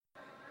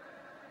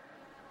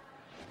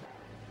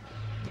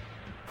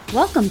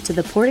Welcome to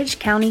the Portage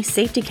County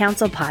Safety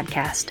Council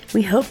podcast.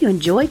 We hope you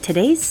enjoy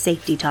today's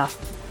safety talk.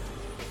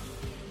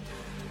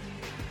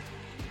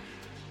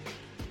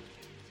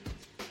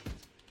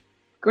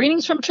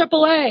 Greetings from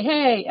AAA.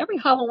 Hey, every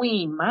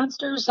Halloween,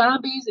 monsters,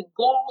 zombies, and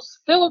ghouls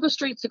fill the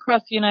streets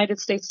across the United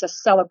States to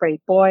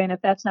celebrate. Boy, and if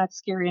that's not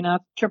scary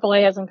enough,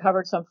 AAA has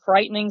uncovered some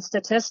frightening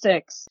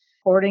statistics.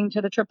 According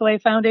to the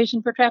AAA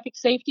Foundation for Traffic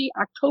Safety,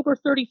 October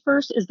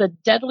 31st is the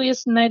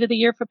deadliest night of the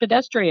year for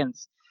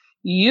pedestrians,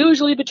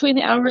 usually between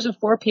the hours of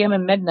 4 p.m.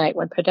 and midnight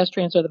when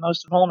pedestrians are the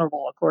most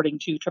vulnerable, according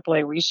to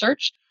AAA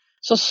research.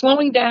 So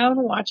slowing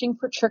down, watching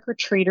for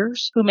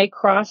trick-or-treaters who may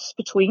cross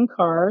between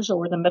cars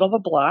or in the middle of a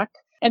block,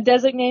 and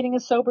designating a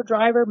sober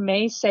driver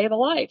may save a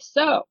life.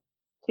 So,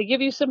 to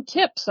give you some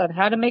tips on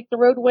how to make the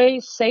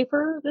roadways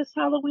safer this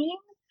Halloween,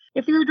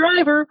 if you're a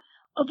driver,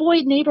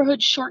 avoid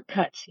neighborhood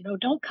shortcuts.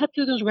 Don't cut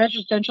through those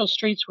residential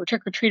streets where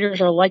trick-or-treaters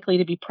are likely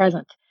to be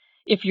present.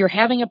 If you're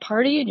having a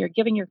party and you're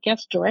giving your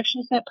guests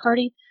directions at that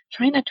party,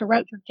 try not to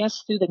route your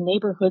guests through the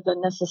neighborhoods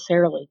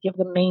unnecessarily. Give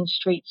them main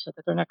streets so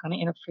that they're not going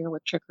to interfere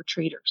with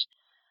trick-or-treaters.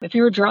 If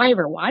you're a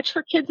driver, watch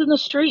for kids in the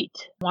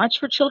street. Watch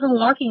for children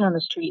walking on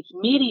the streets,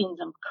 medians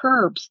and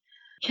curbs.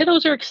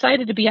 Kiddos are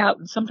excited to be out,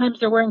 and sometimes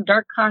they're wearing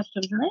dark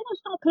costumes, and they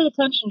just don't pay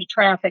attention to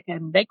traffic,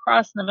 and they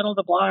cross in the middle of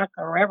the block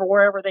or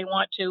wherever they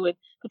want to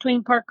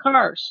between parked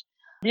cars.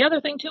 The other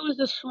thing, too, is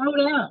to slow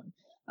down.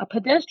 A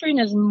pedestrian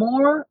is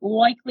more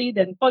likely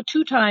than about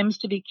 2 times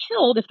to be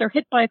killed if they're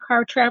hit by a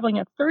car traveling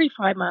at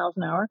 35 miles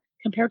an hour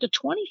compared to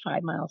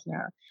 25 miles an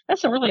hour.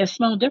 That's really a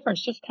small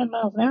difference, just 10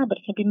 miles an hour, but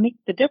it can make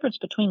the difference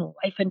between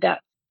life and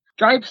death.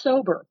 Drive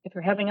sober. If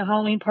you're having a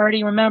Halloween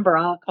party, remember,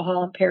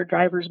 alcohol-impaired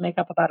drivers make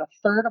up about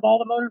 1/3 of all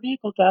the motor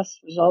vehicle deaths,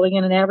 resulting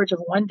in an average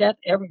of 1 death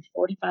every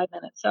 45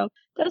 minutes. So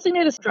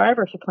designate a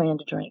driver if you plan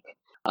to drink.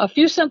 A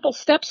few simple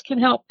steps can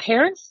help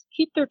parents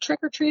keep their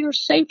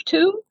trick-or-treaters safe,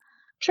 too.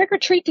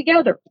 Trick-or-treat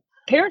together.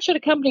 Parents should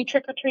accompany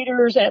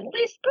trick-or-treaters at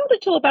least probably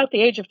till about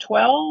the age of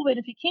 12. And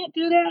if you can't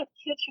do that,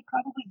 kids should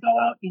probably go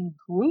out in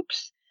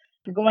groups.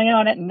 If you're going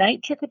out at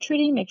night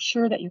trick-or-treating, make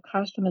sure that your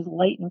costume is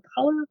light in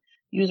color.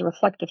 Use a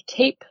reflective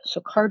tape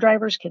so car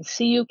drivers can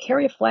see you.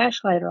 Carry a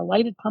flashlight or a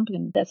lighted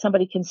pumpkin that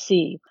somebody can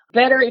see.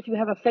 Better if you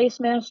have a face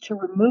mask to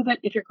remove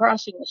it if you're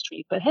crossing the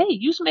street. But hey,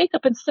 use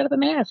makeup instead of a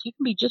mask. You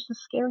can be just as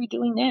scary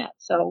doing that.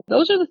 So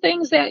those are the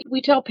things that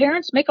we tell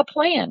parents. Make a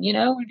plan.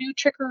 Review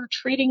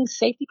trick-or-treating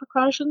safety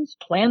precautions.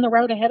 Plan the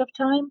route ahead of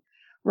time.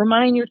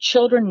 Remind your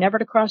children never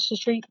to cross the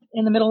street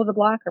in the middle of the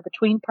block or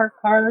between parked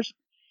cars.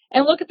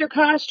 And look at their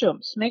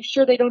costumes. Make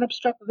sure they don't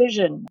obstruct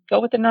vision. Go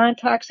with the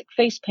non-toxic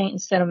face paint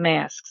instead of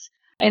masks.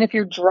 And if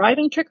you're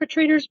driving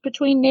trick-or-treaters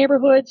between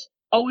neighborhoods,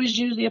 always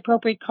use the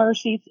appropriate car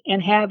seats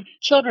and have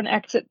children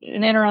exit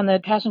and enter on the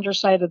passenger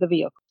side of the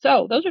vehicle.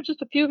 So those are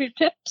just a few of your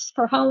tips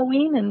for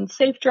Halloween and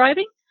safe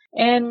driving.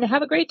 And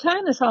have a great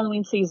time this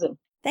Halloween season.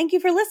 Thank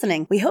you for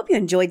listening. We hope you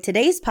enjoyed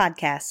today's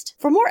podcast.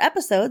 For more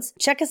episodes,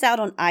 check us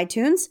out on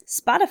iTunes,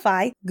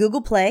 Spotify,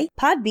 Google Play,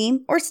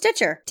 Podbean, or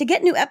Stitcher. To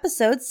get new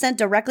episodes sent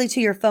directly to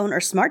your phone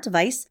or smart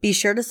device, be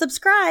sure to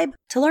subscribe.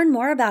 To learn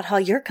more about how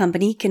your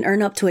company can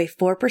earn up to a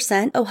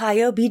 4%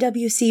 Ohio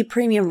BWC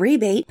premium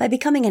rebate by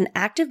becoming an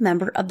active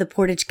member of the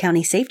Portage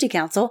County Safety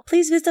Council,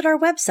 please visit our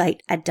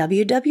website at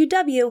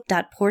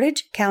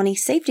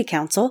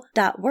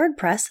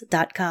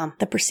www.portagecountysafetycouncil.wordpress.com.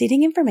 The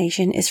preceding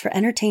information is for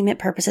entertainment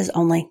purposes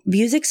only.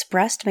 Views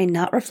expressed may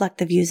not reflect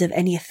the views of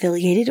any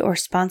affiliated or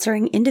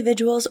sponsoring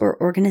individuals or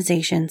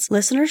organizations.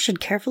 Listeners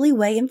should carefully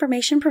weigh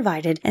information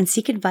provided and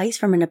seek advice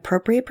from an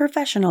appropriate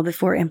professional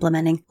before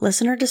implementing.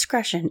 Listener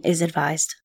discretion is advised.